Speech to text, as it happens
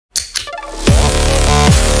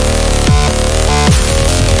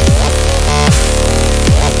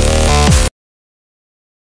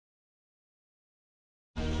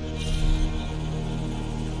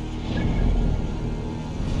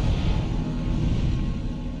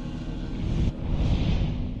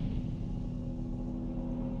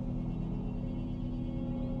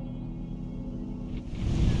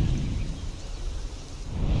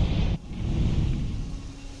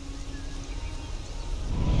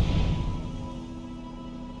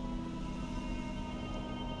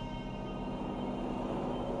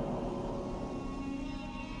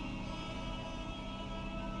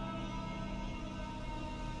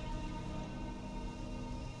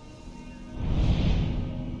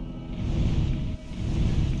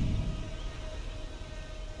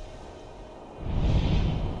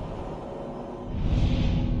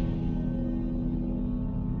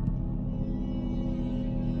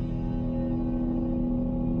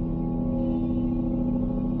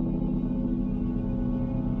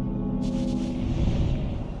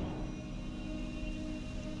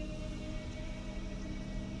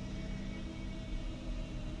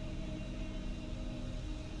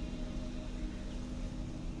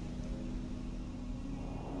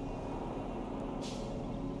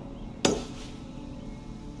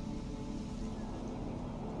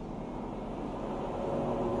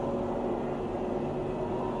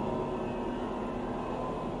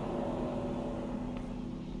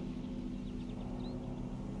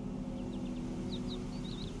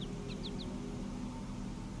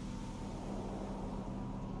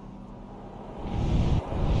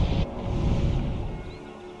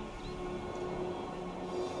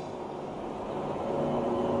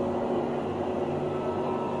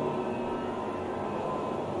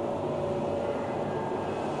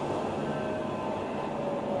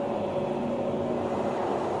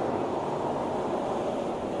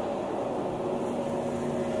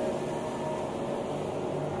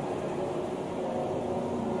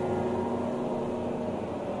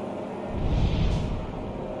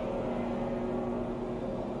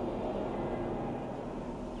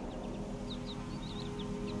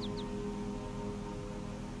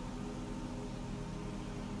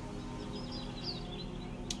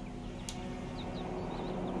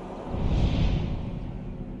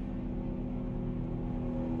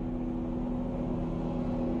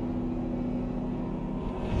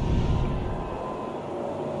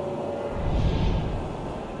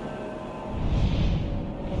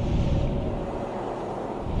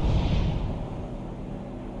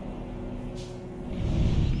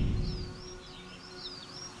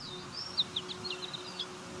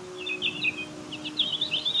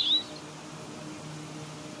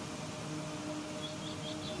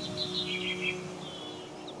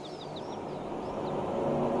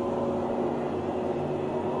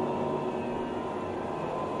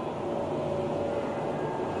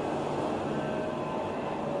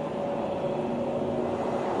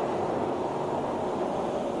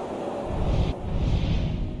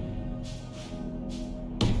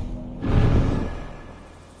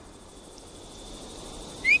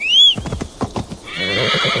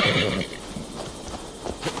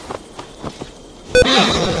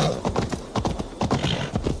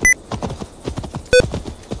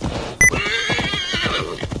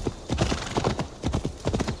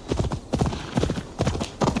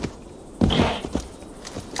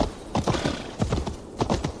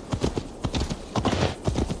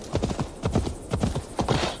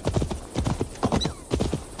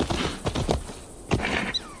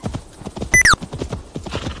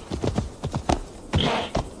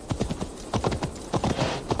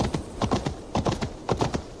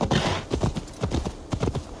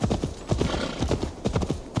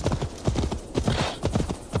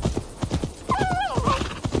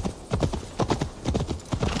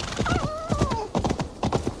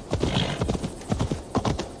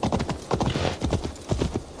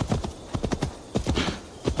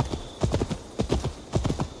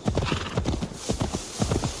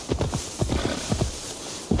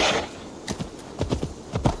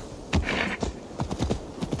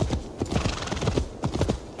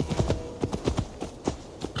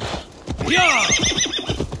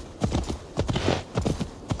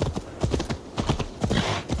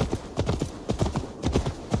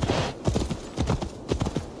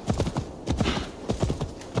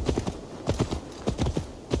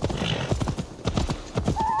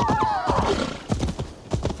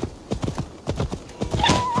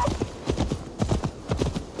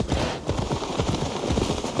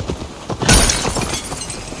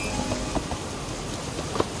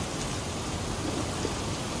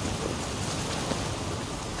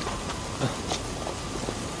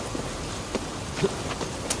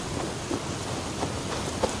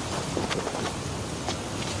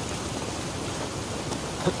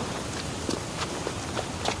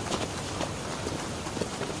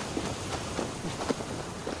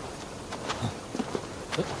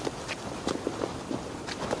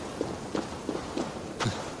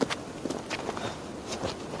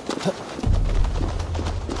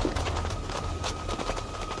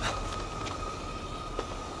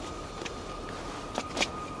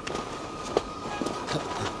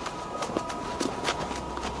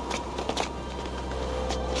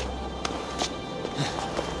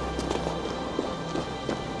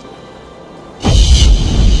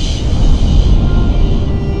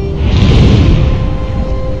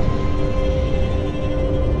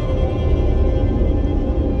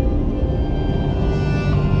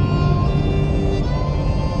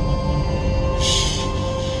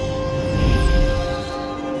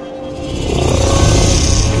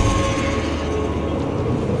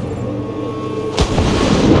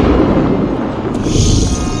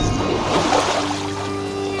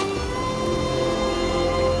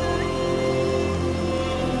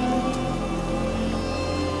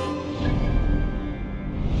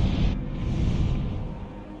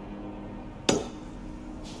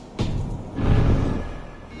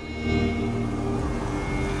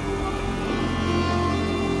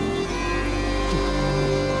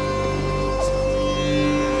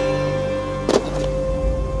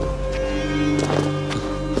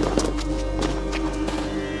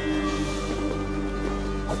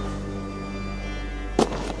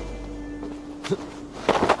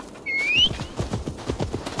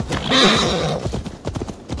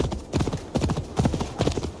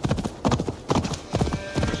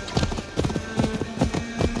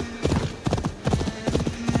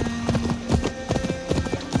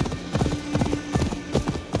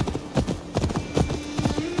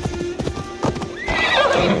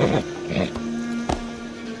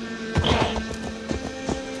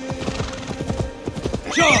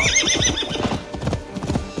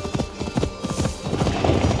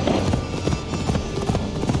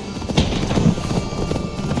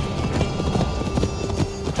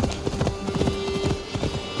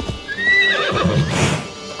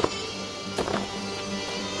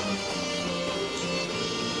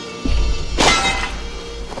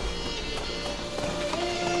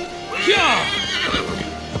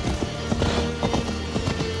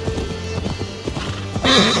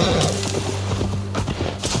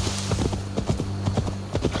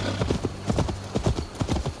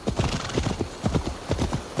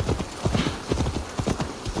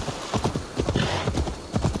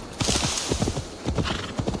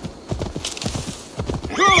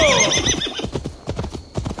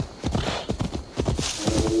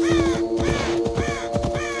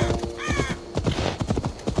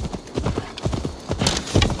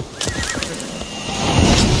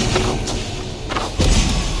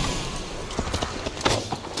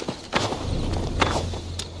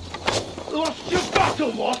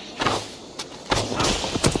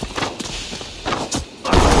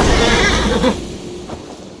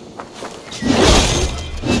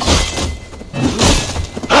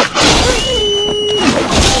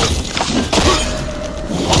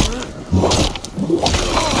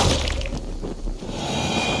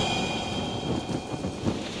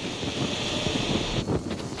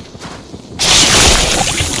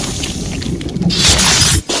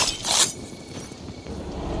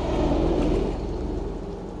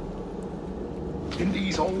In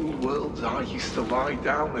these old worlds, I used to lie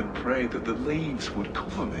down and pray that the leaves would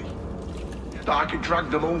cover me. That I could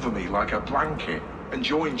drag them over me like a blanket and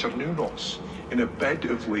join Cernunos in a bed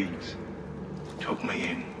of leaves. Tuck me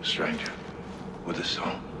in, stranger, with a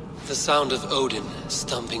song. The sound of Odin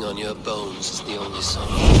stomping on your bones is the only song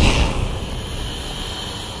I hear.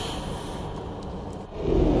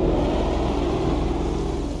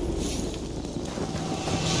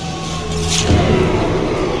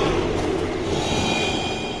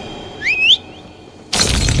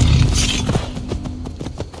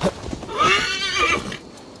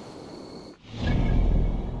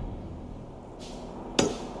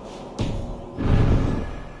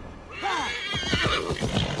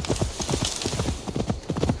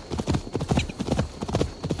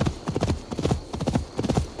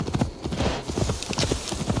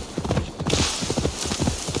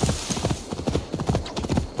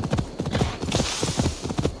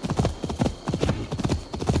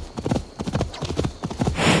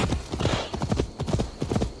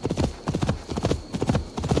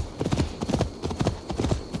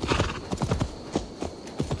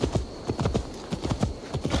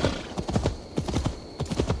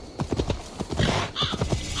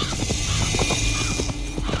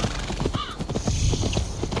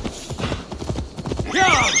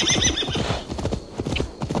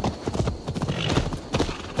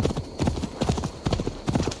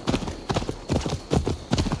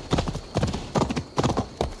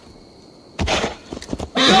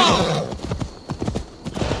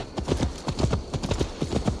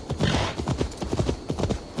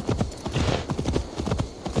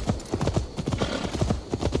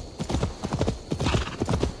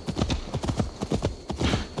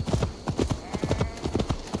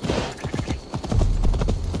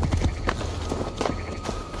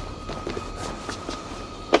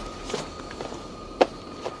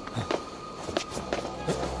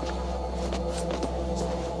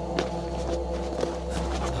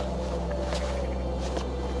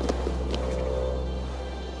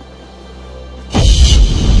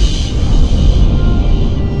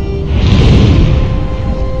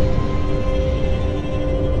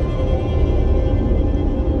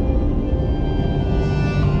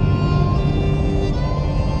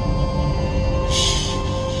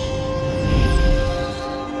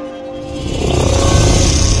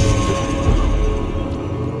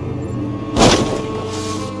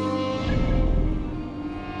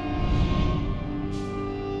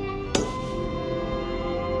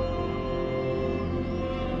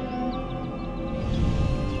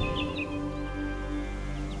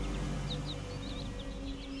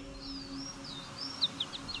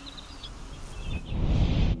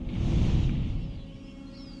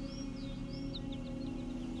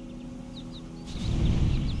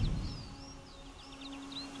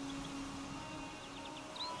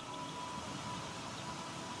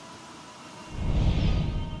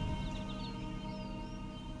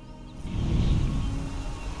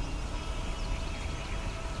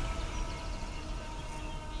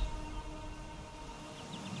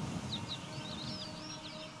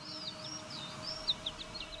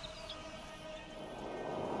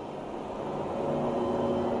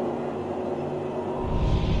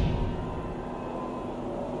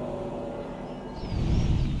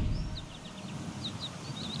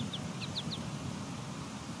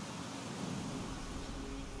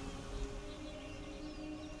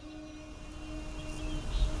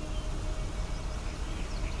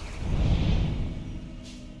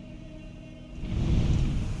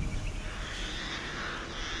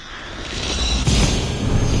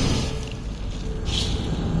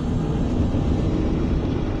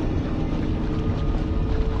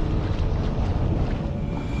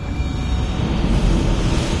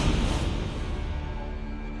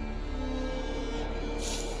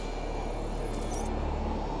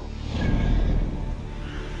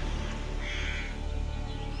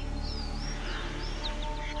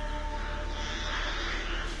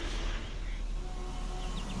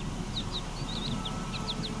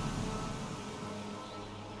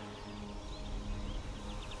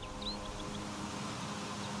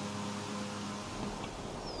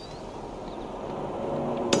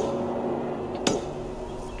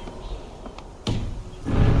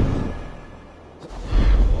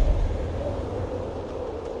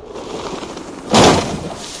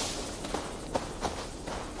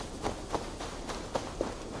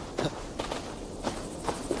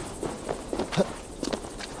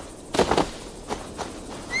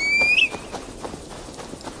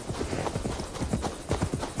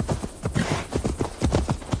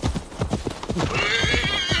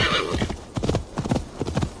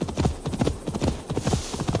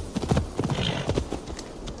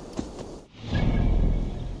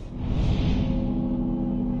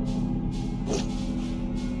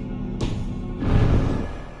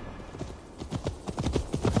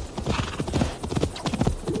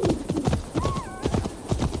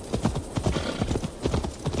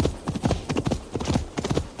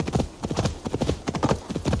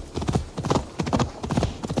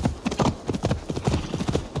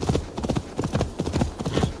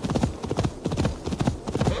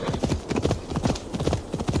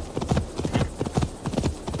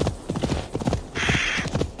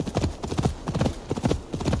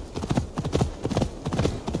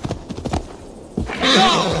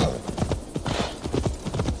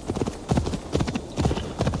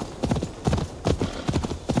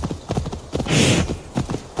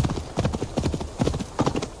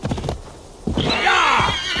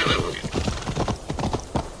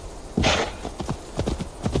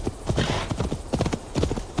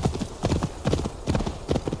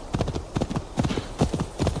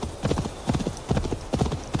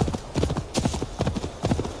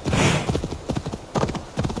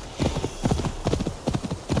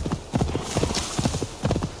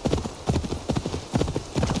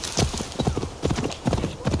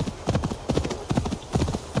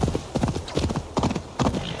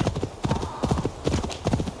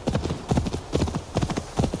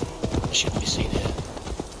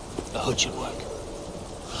 hood should work.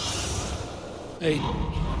 Aiden,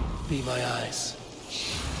 be my eyes.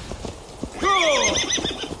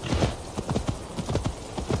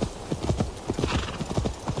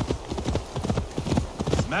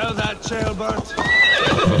 Smell that, jailbird?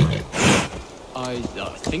 I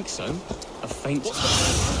think so. A faint...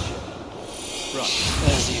 Right.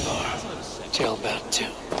 There's Ivar. Jailbird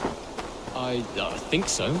too. I think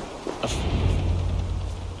so.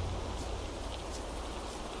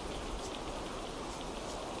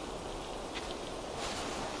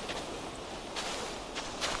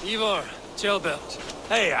 Ivar, jailbird.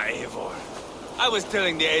 Hey, Eivor. I was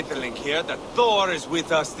telling the Aetherling here that Thor is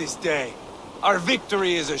with us this day. Our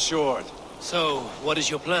victory is assured. So, what is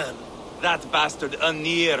your plan? That bastard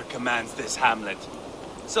Anir commands this hamlet.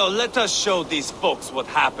 So let us show these folks what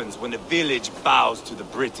happens when a village bows to the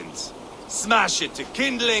Britons. Smash it to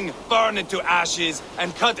kindling, burn it to ashes,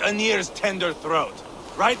 and cut Anir's tender throat.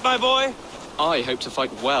 Right, my boy? I hope to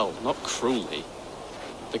fight well, not cruelly.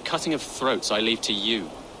 The cutting of throats I leave to you.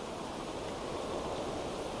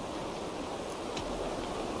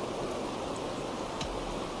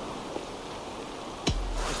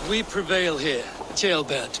 If we prevail here,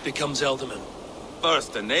 jailbird becomes Elderman.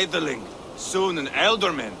 First an Aetherling, soon an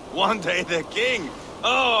Elderman, one day the king.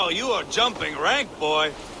 Oh, you are jumping rank,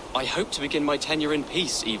 boy. I hope to begin my tenure in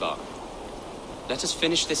peace, Ivar. Let us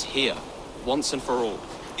finish this here, once and for all.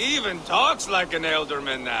 Even talks like an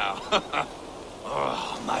Elderman now.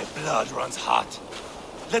 Oh, my blood runs hot.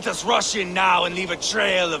 Let us rush in now and leave a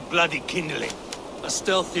trail of bloody kindling. A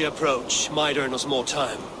stealthy approach might earn us more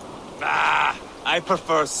time. Ah, I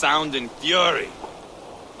prefer sound and fury.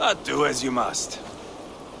 But do as you must.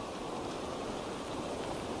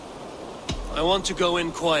 I want to go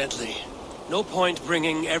in quietly. No point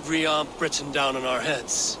bringing every armed Briton down on our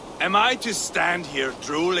heads. Am I to stand here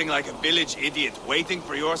drooling like a village idiot waiting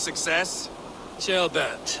for your success?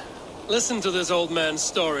 Jailbird, listen to this old man's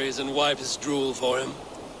stories and wipe his drool for him.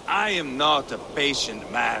 I am not a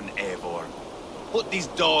patient man, Eivor. Put these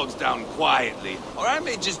dogs down quietly, or I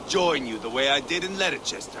may just join you the way I did in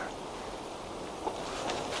Leicester.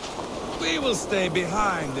 We will stay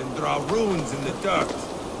behind and draw runes in the dirt.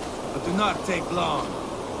 But do not take long.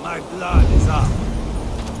 My blood is up.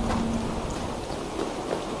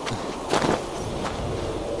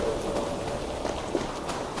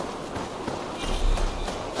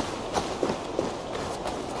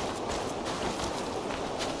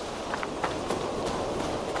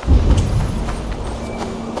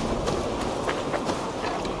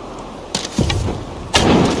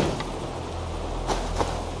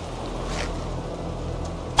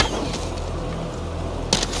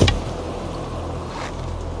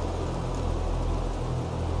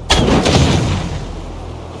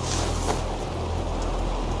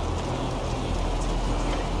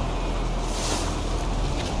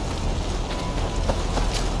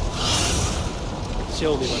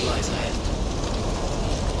 Show me what lies ahead.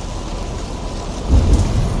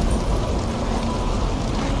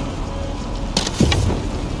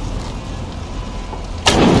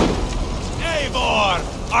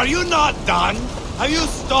 Eivor! Are you not done? Have you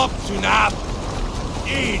stopped to nap?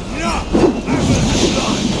 Enough! I will have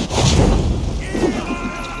done!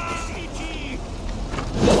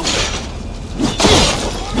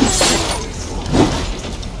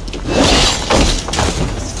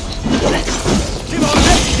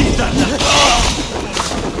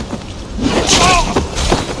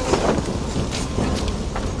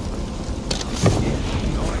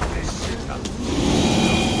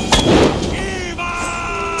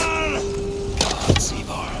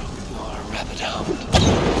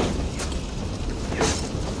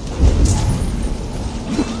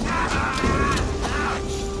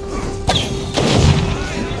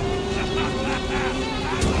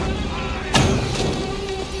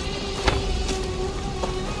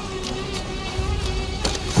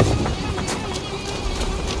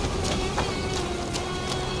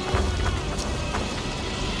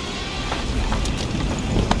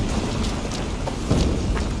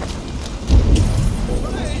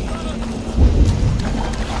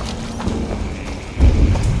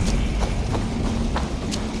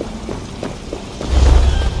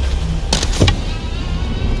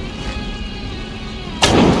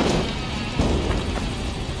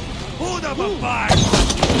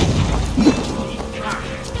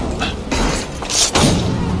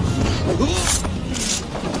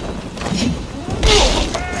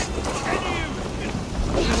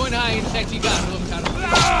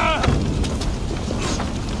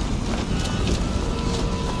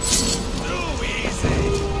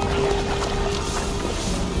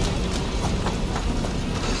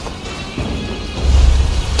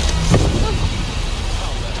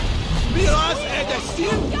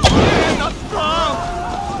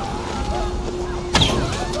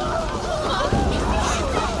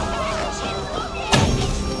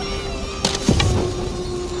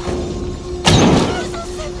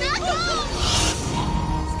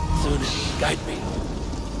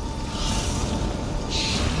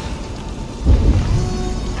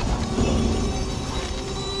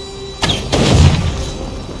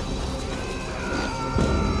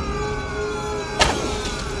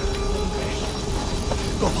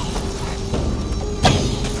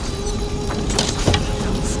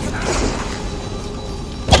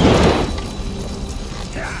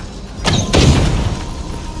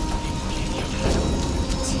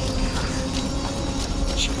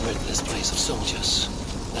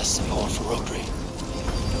 less support for Rodri.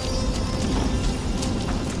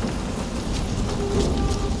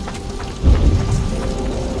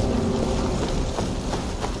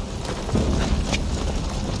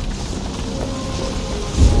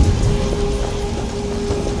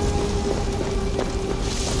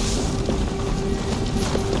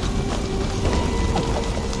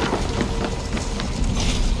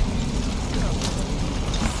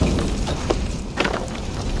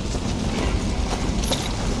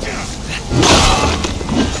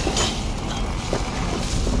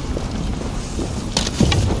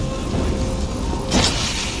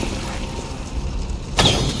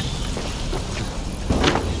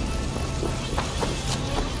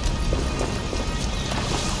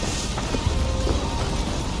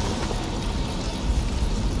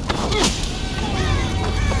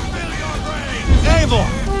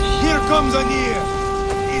 Here comes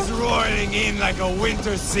Anir! He's roaring in like a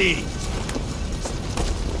winter sea.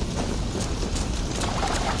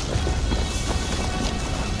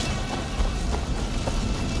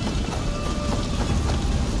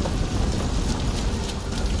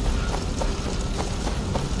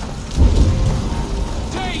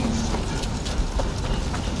 Danes!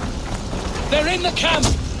 They're in the camp!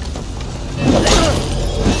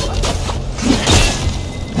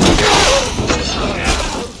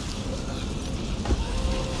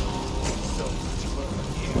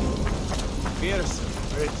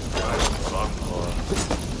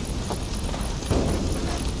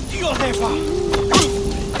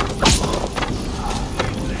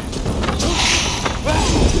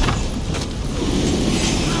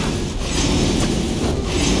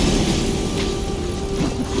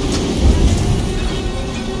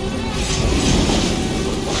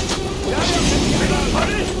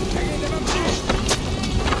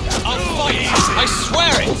 I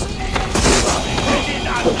swear it!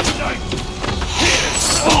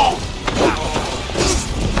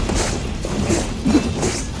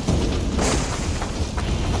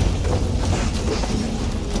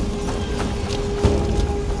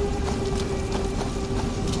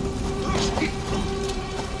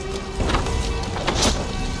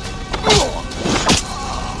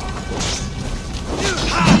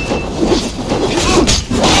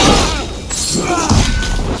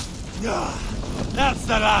 That's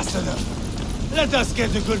the last of them. Let us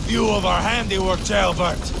get a good view of our handiwork,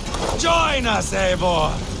 Jailbert. Join us,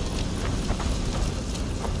 Eivor!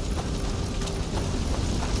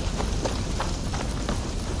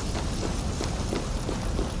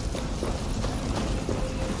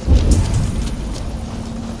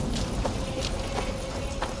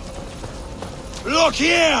 Look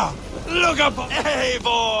here! Look up,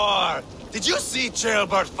 Eivor! Did you see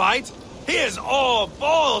Jailbert fight? He is all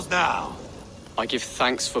balls now! I give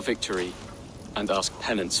thanks for victory, and ask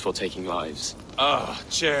penance for taking lives. Ah,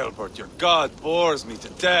 Jailbert, your god bores me to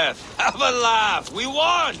death. Have a laugh! We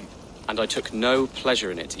won! And I took no pleasure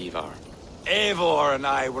in it, Ivar. Eivor and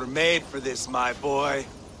I were made for this, my boy.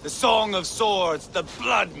 The song of swords, the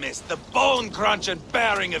blood mist, the bone crunch and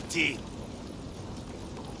baring of teeth.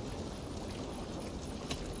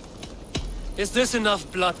 Is this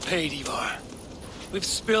enough blood paid, Ivar? We've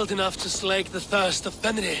spilled enough to slake the thirst of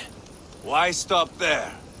Feminine. Why stop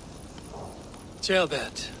there?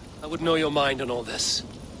 Jailbert, I would know your mind on all this.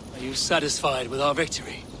 Are you satisfied with our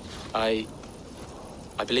victory? I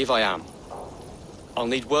believe I am. I'll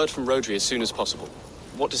need word from Rodri as soon as possible.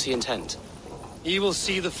 What does he intend? He will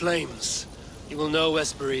see the flames. He will know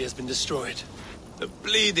Espery has been destroyed. The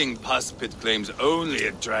bleeding puspit claims only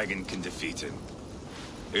a dragon can defeat him.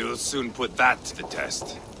 He will soon put that to the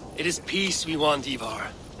test. It is peace we want,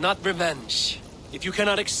 Ivar, not revenge. If you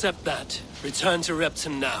cannot accept that, return to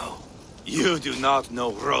Repton now. You do not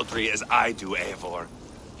know Rodri as I do, Eivor.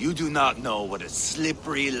 You do not know what a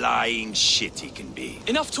slippery, lying shit he can be.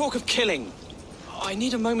 Enough talk of killing! I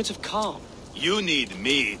need a moment of calm. You need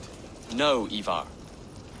mead. No, Ivar.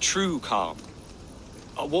 True calm.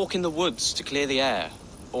 A walk in the woods to clear the air.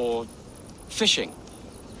 Or fishing.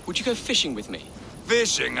 Would you go fishing with me?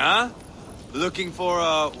 Fishing, huh? Looking for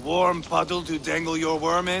a warm puddle to dangle your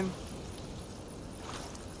worm in?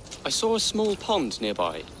 I saw a small pond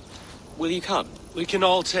nearby. Will you come? We can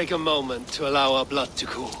all take a moment to allow our blood to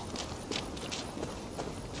cool.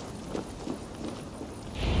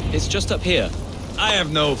 It's just up here. I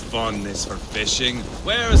have no fondness for fishing.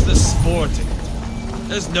 Where is the sport in it?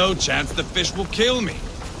 There's no chance the fish will kill me.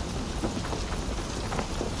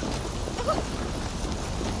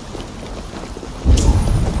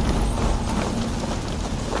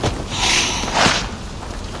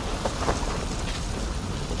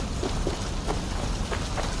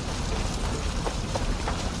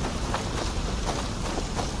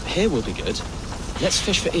 Here will be good. Let's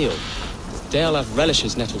fish for eel. Dealav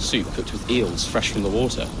relishes nettle soup cooked with eels fresh from the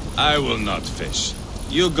water. I will not fish.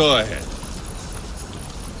 You go ahead.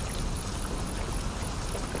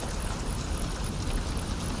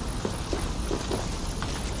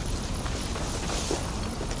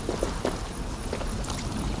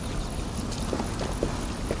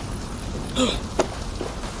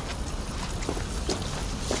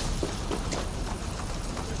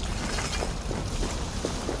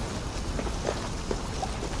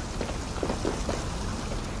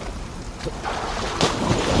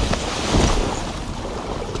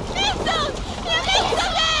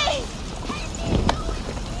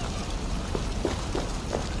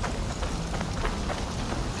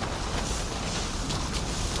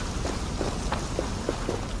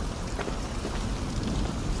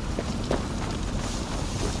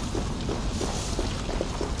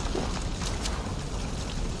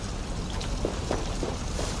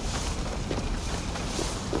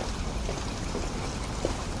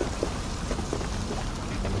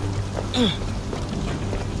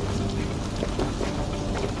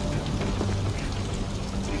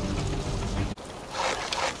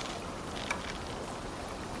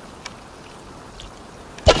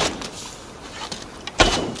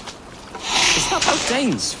 Is that how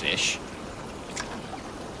Danes fish?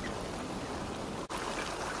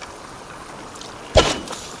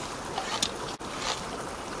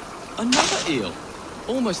 Another eel.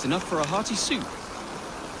 Almost enough for a hearty soup.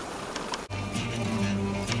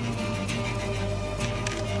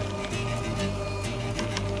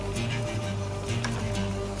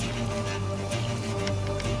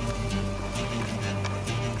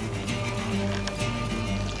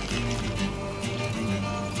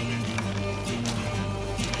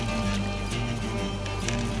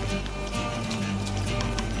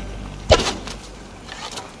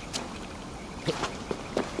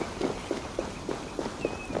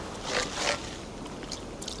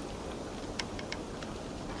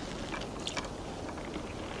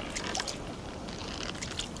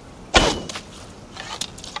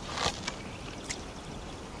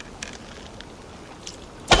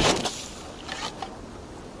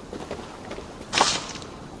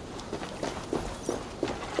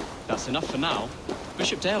 That's enough for now.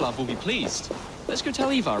 Bishop Dealav will be pleased. Let's go tell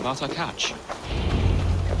Ivar about our catch.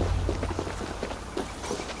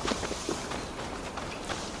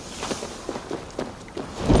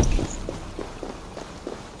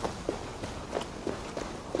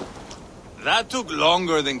 That took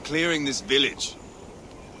longer than clearing this village.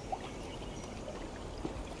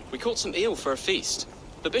 We caught some eel for a feast.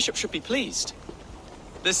 The bishop should be pleased.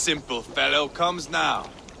 The simple fellow comes now.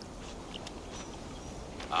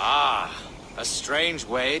 Ah, a strange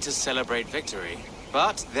way to celebrate victory.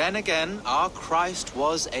 But then again, our Christ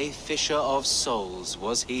was a fisher of souls,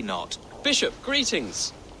 was he not? Bishop,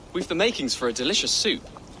 greetings. We've the makings for a delicious soup.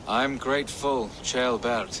 I'm grateful,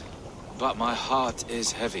 Ceolbert, but my heart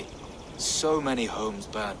is heavy. So many homes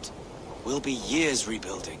burnt. We'll be years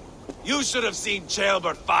rebuilding. You should have seen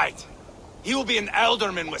Ceolbert fight. He will be an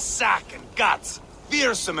alderman with sack and guts,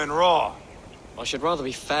 fearsome and raw. I should rather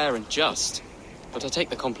be fair and just, but I take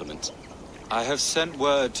the compliment. I have sent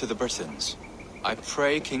word to the Britons. I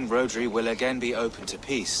pray King Rodri will again be open to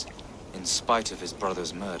peace, in spite of his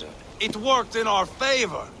brother's murder. It worked in our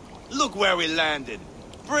favor. Look where we landed.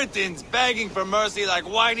 Britons begging for mercy like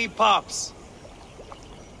whiny pups.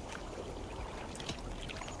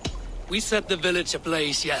 We set the village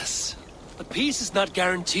ablaze, yes. But peace is not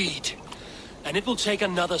guaranteed. And it will take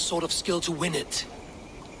another sort of skill to win it.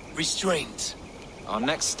 Restraint. Our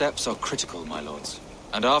next steps are critical, my lords.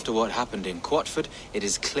 And after what happened in Quatford, it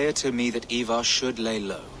is clear to me that Ivar should lay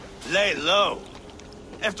low. Lay low?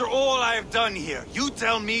 After all I have done here, you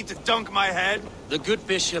tell me to dunk my head? The good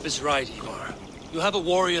bishop is right, Ivar. You have a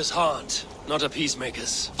warrior's heart, not a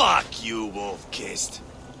peacemaker's. Fuck you, Wolf-Kissed.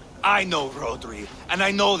 I know Rodri, and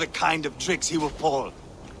I know the kind of tricks he will pull.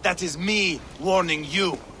 That is me warning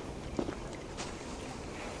you.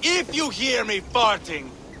 If you hear me farting,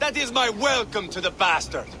 that is my welcome to the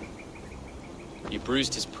bastard. You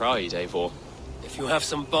bruised his pride, Eivor. If you have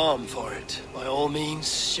some balm for it, by all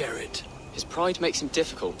means, share it. His pride makes him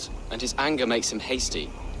difficult, and his anger makes him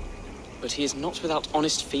hasty. But he is not without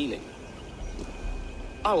honest feeling.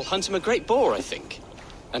 I will hunt him a great boar, I think.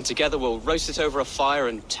 And together we'll roast it over a fire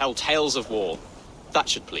and tell tales of war. That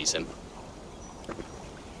should please him.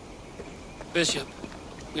 Bishop,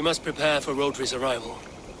 we must prepare for Rodri's arrival.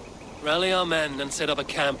 Rally our men and set up a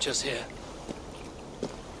camp just here.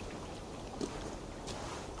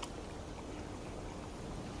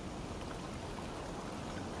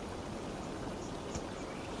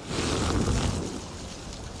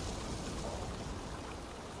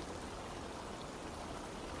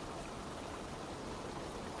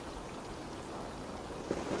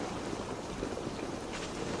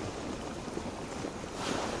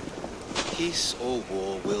 Peace or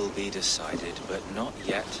war will be decided, but not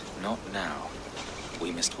yet, not now. We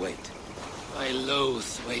must wait. I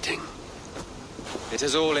loathe waiting. It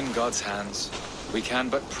is all in God's hands. We can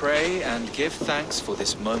but pray and give thanks for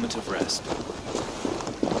this moment of rest.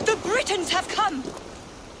 The Britons have come!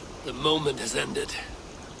 The moment has ended.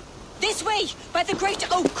 This way, by the great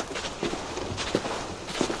oak!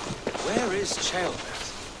 Where is Ceolbert?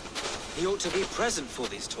 He ought to be present for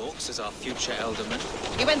these talks as our future elderman.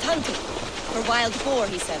 He went hunting. For wild boar,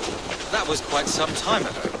 he said. That was quite some time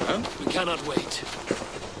ago, no? We cannot wait.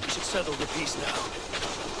 We should settle the peace now.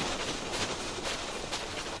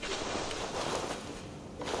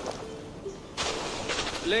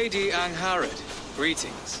 Lady Angharad,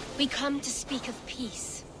 greetings. We come to speak of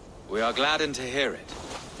peace. We are gladdened to hear it.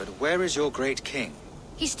 But where is your great king?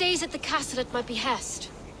 He stays at the castle at my behest.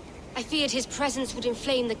 I feared his presence would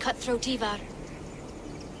inflame the cutthroat Ivar.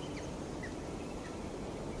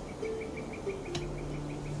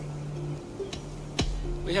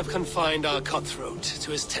 We have confined our cutthroat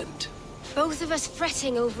to his tent. Both of us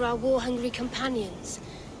fretting over our war-hungry companions.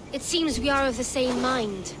 It seems we are of the same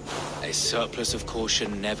mind. A surplus of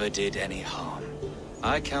caution never did any harm.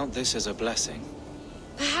 I count this as a blessing.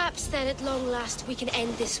 Perhaps then at long last we can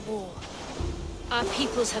end this war. Our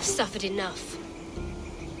peoples have suffered enough.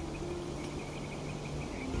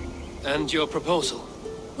 And your proposal?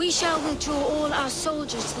 We shall withdraw all our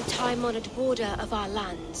soldiers to the time-honored border of our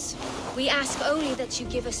lands. We ask only that you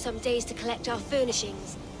give us some days to collect our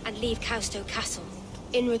furnishings and leave Causto Castle.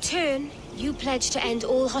 In return, you pledge to end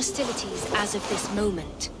all hostilities as of this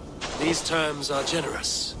moment. These terms are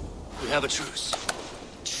generous. We have a truce.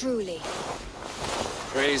 Truly.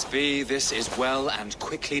 Praise be, this is well and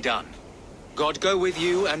quickly done. God go with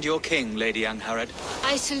you and your king, Lady Angharad.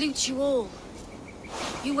 I salute you all.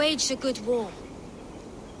 You waged a good war.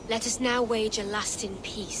 Let us now wage a lasting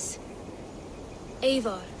peace.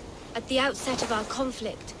 Eivor, at the outset of our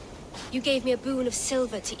conflict, you gave me a boon of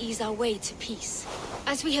silver to ease our way to peace.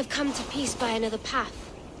 As we have come to peace by another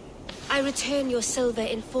path, I return your silver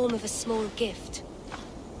in form of a small gift.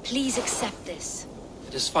 Please accept this.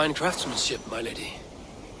 It is fine craftsmanship, my lady.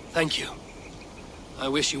 Thank you. I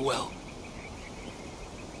wish you well.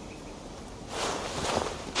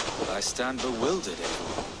 I stand bewildered,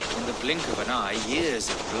 Eivor. In the blink of an eye, years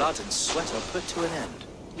of blood and sweat are put to an end.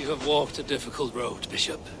 You have walked a difficult road,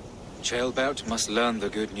 Bishop. Ceolbert must learn the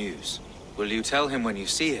good news. Will you tell him when you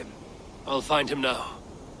see him? I'll find him now.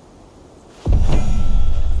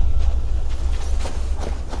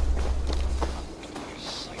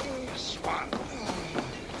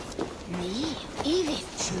 Ni,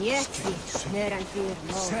 Ivit, Njetvi, Neranfir,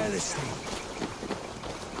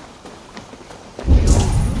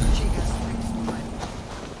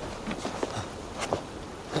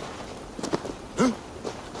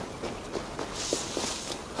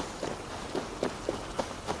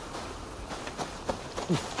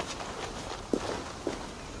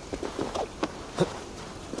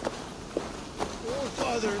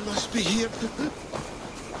 Father must be here.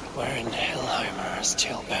 Where in Hellheimer has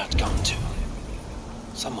Ceolbert gone to?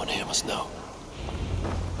 Someone here must know.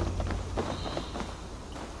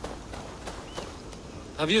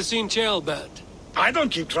 Have you seen Ceolbert? I don't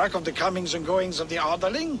keep track of the comings and goings of the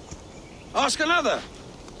Ardaling. Ask another.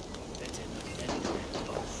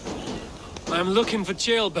 I'm looking for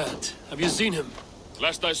Ceolbert. Have you seen him?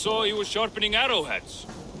 Last I saw, he was sharpening arrowheads.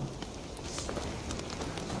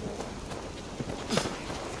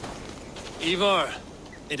 Ivar,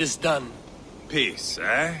 it is done. Peace,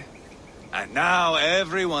 eh? And now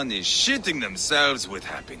everyone is shitting themselves with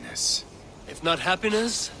happiness. If not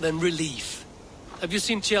happiness, then relief. Have you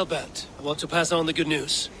seen Ceolbert? I want to pass on the good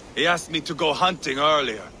news. He asked me to go hunting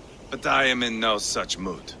earlier, but I am in no such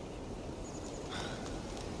mood.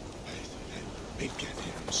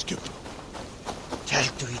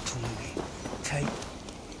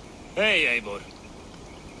 Hey, Eivor.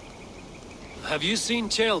 Have you seen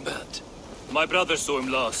Ceolbert? My brother saw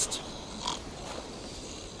him last.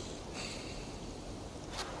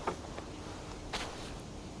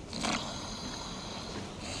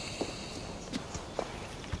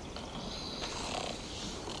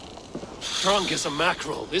 Drunk as a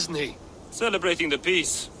mackerel, isn't he? Celebrating the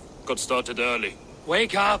peace. Got started early.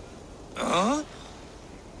 Wake up! Huh?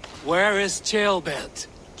 Where is Ceolbert?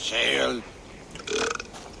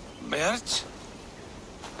 Bert?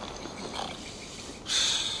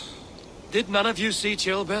 Did none of you see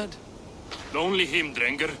Ceolbert? Only him,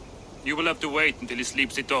 Drenger. You will have to wait until he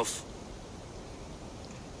sleeps it off.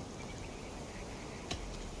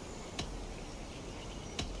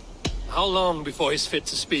 How long before he's fit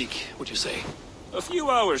to speak, would you say? A few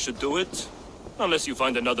hours should do it. Unless you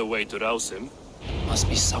find another way to rouse him. Must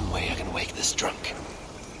be some way I can wake this drunk.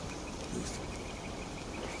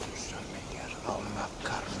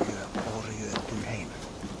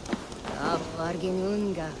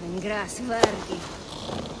 Varginunga and grass vargi.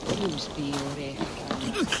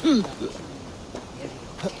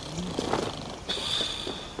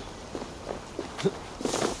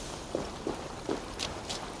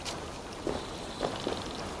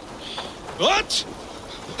 What?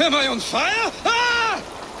 Am I on fire? Ah!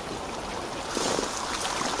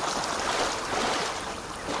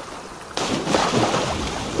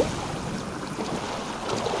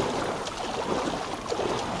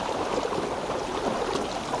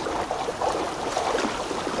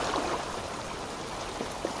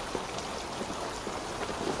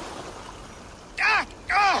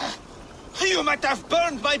 You might have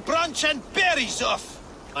burned my branch and berries off!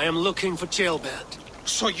 I am looking for Jailbird.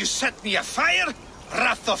 So you set me afire?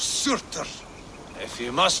 Wrath of Surtur. If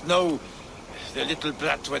you must know, the little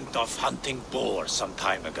brat went off hunting boar some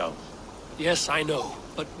time ago. Yes, I know.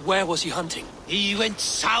 But where was he hunting? He went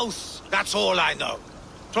south, that's all I know.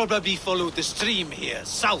 Probably followed the stream here,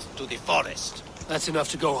 south to the forest. That's enough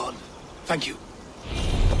to go on. Thank you.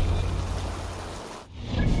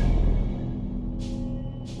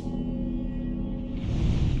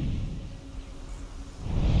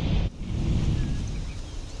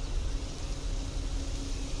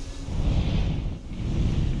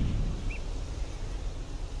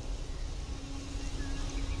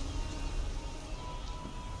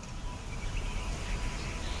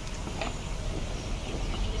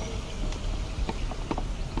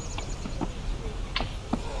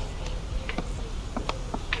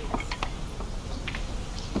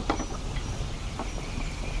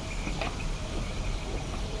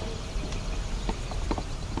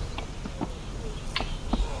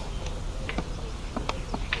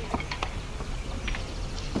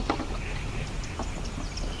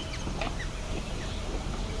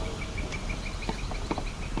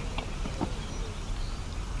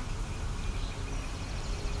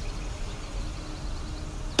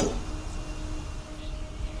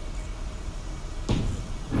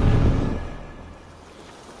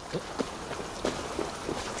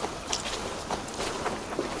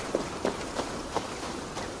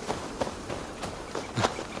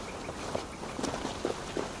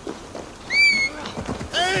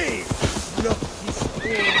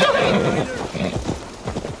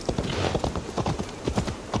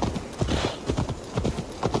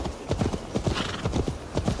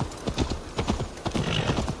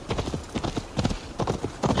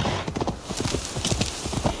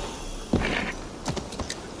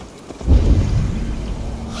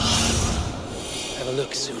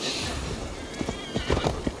 Look soon.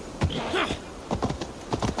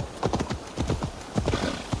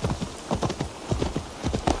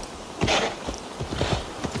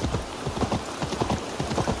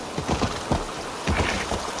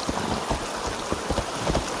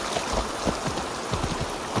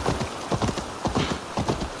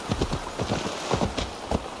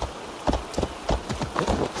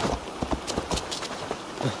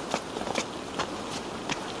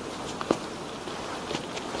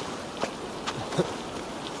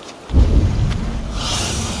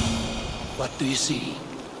 What do you see?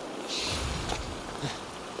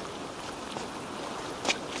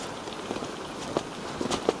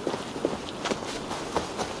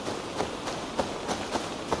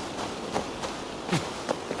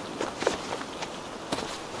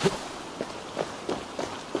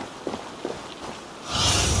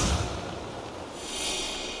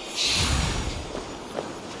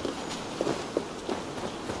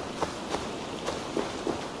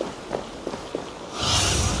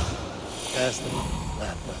 That's the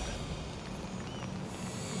that weapon.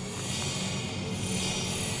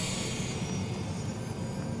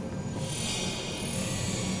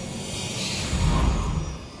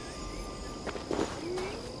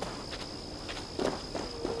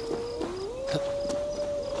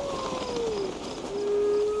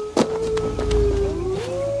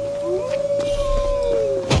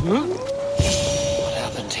 What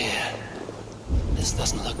happened here? This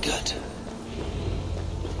doesn't look good.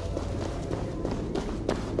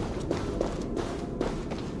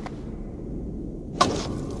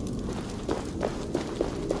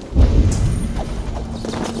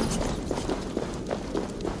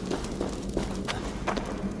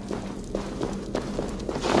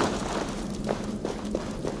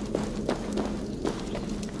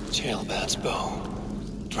 Jailbird's bow.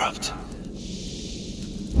 Dropped.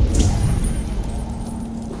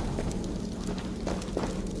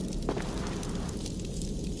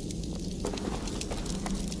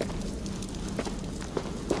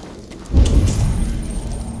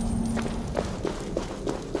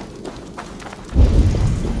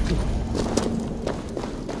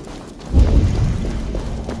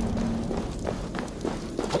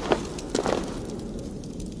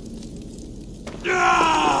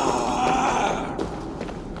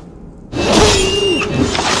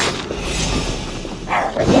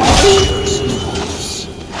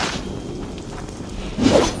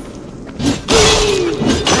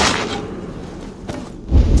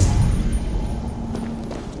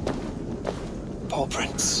 paw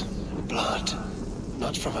prints. Blood.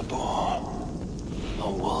 Not from a boar.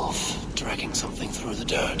 A wolf dragging something through the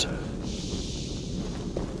dirt.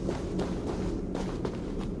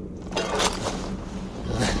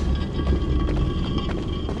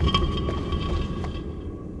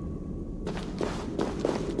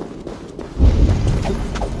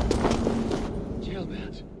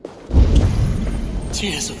 Jailbird.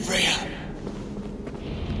 Tears of Rhea.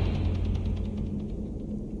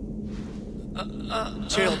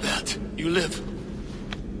 Jailbird, you live.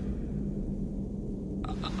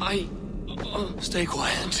 Stay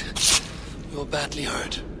quiet. You're badly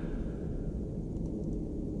hurt.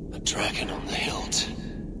 A dragon on the hilt.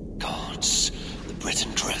 Guards the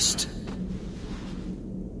Briton crest.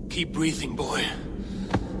 Keep breathing, boy.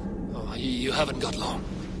 Oh, you haven't got long.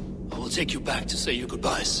 I will take you back to say your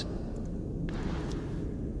goodbyes.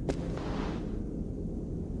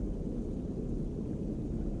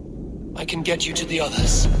 I can get you to the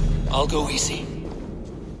others. I'll go easy.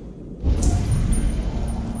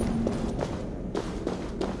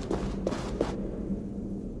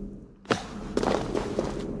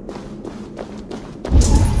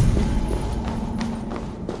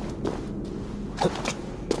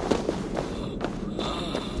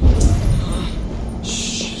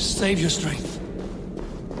 Save your strength.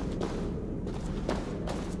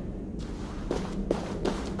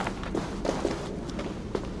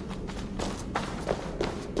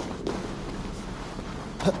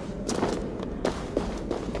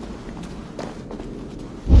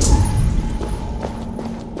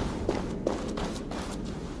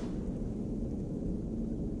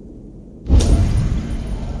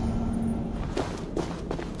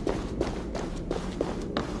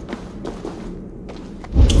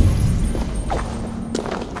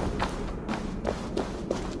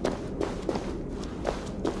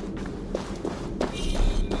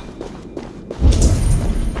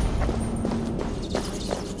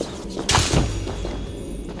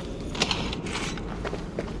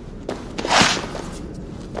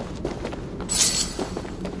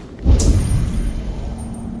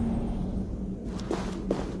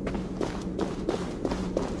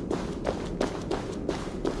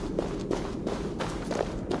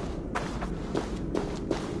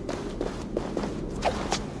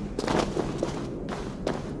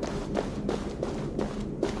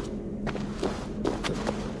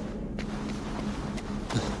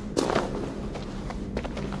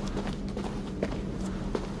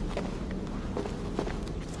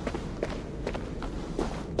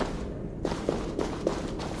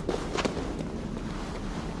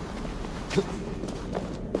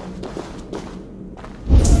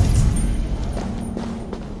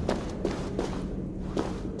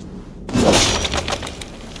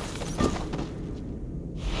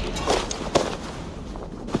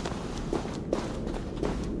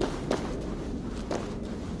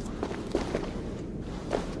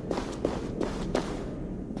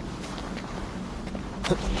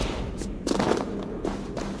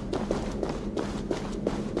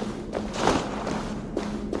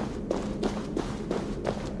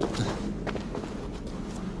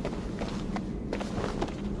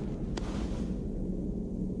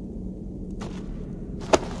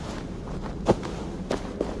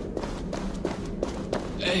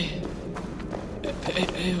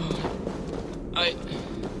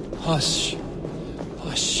 Hush.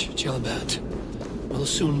 Hush, Gilbert. We'll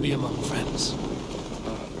soon be among friends.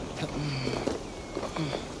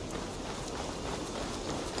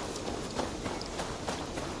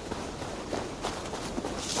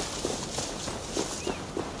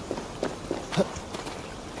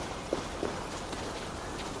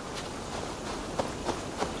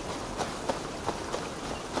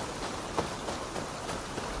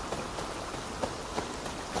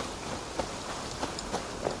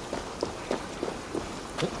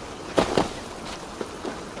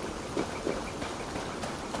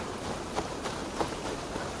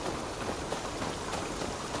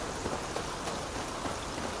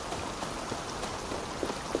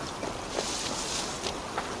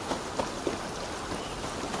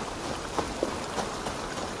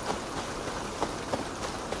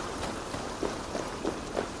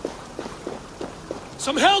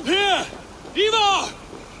 Some help here! Ivar!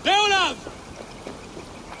 Leonard!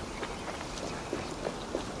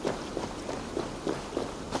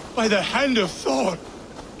 By the hand of Thor!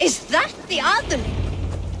 Is that the Alden?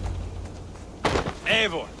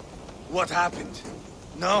 Eivor, what happened?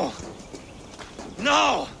 No!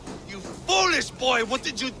 No! You foolish boy, what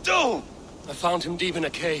did you do? I found him deep in a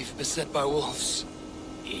cave, beset by wolves.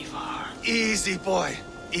 Ivar. Easy, boy.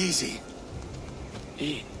 Easy.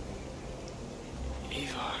 Ivar.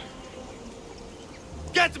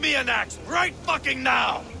 Get me an axe, right fucking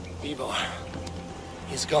now! Eivor,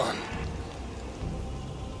 he's gone.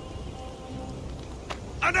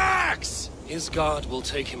 An axe! His god will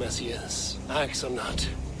take him as he is, axe or not.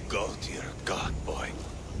 Go to your god, boy.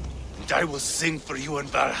 And I will sing for you in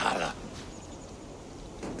Valhalla.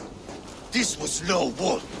 This was no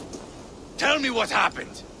wolf. Tell me what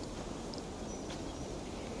happened.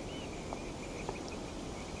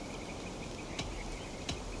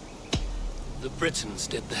 The Britons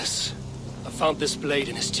did this. I found this blade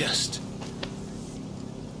in his chest.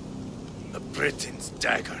 The Briton's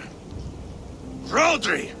dagger.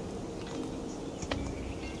 Rodri!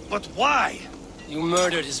 But why? You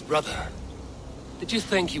murdered his brother. Did you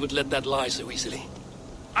think he would let that lie so easily?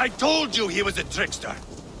 I told you he was a trickster.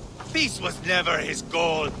 Peace was never his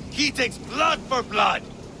goal. He takes blood for blood.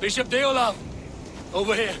 Bishop Deolav,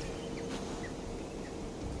 over here.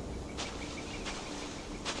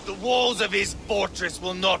 The walls of his fortress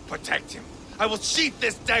will not protect him. I will sheath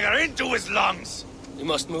this dagger into his lungs. You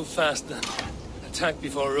must move fast then. Attack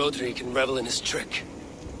before Rodri can revel in his trick.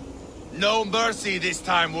 No mercy this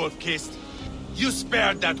time, Wolf-Kissed. You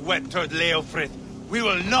spared that wet turd Leofrith. We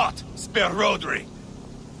will not spare Rodri.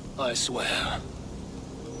 I swear.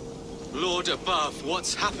 Lord above,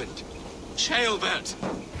 what's happened? Ceolbert!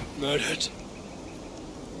 Murdered.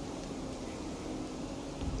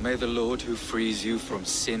 May the Lord who frees you from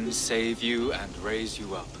sin save you and raise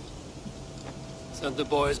you up. Sent the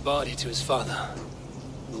boy's body to his father,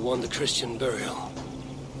 who won the Christian burial.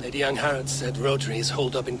 Lady Angharad said Rodri is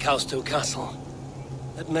holed up in Kausto Castle.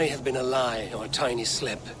 That may have been a lie or a tiny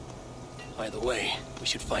slip. Either way, we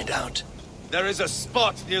should find out. There is a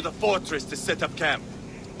spot near the fortress to set up camp.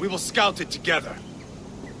 We will scout it together.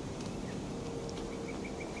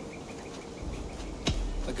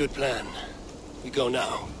 A good plan. We go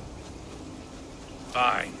now.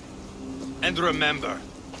 Fine. And remember,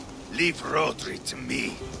 leave Rodri to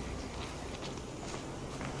me.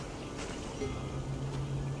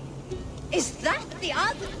 Is that the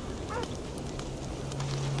other?